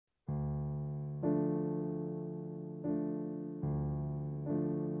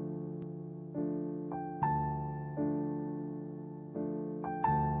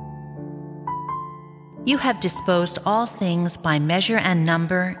You have disposed all things by measure and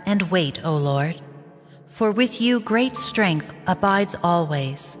number and weight, O Lord. For with you great strength abides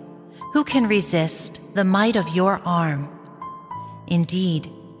always. Who can resist the might of your arm? Indeed,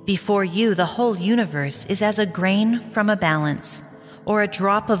 before you the whole universe is as a grain from a balance, or a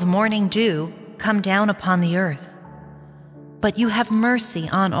drop of morning dew come down upon the earth. But you have mercy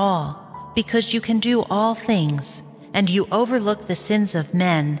on all, because you can do all things, and you overlook the sins of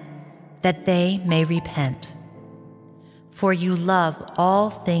men, that they may repent. For you love all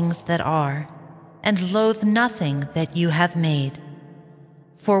things that are, and loathe nothing that you have made.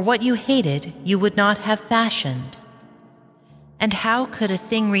 For what you hated you would not have fashioned. And how could a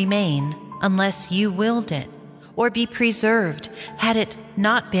thing remain unless you willed it, or be preserved had it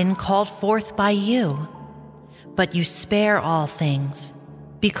not been called forth by you? But you spare all things,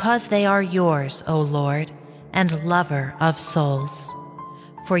 because they are yours, O Lord, and lover of souls.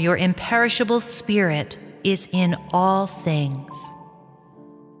 For your imperishable spirit is in all things.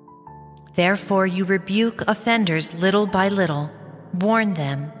 Therefore you rebuke offenders little by little, warn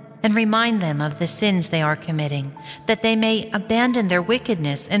them, and remind them of the sins they are committing, that they may abandon their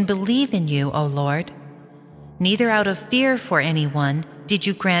wickedness and believe in you, O Lord. Neither out of fear for anyone did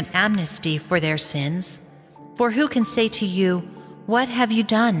you grant amnesty for their sins. For who can say to you, "What have you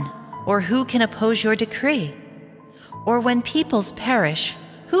done?" Or who can oppose your decree? Or when peoples perish,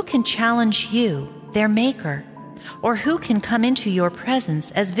 who can challenge you, their Maker? Or who can come into your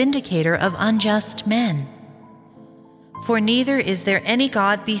presence as vindicator of unjust men? For neither is there any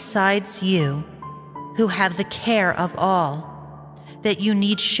God besides you, who have the care of all, that you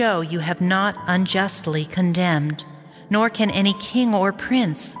need show you have not unjustly condemned, nor can any king or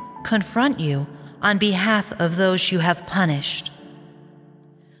prince confront you on behalf of those you have punished.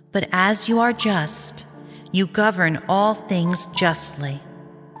 But as you are just, you govern all things justly.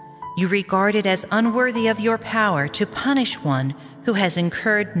 You regard it as unworthy of your power to punish one who has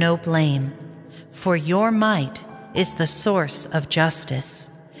incurred no blame, for your might is the source of justice.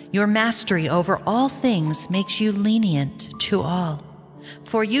 Your mastery over all things makes you lenient to all.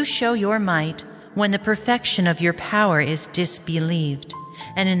 For you show your might when the perfection of your power is disbelieved,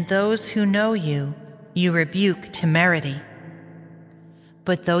 and in those who know you, you rebuke temerity.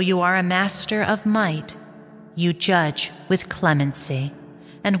 But though you are a master of might, you judge with clemency,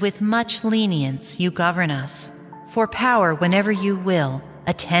 and with much lenience you govern us, for power, whenever you will,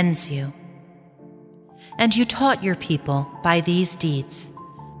 attends you. And you taught your people by these deeds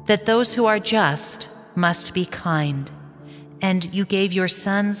that those who are just must be kind, and you gave your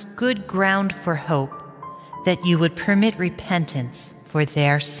sons good ground for hope, that you would permit repentance for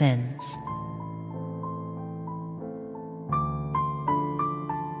their sins.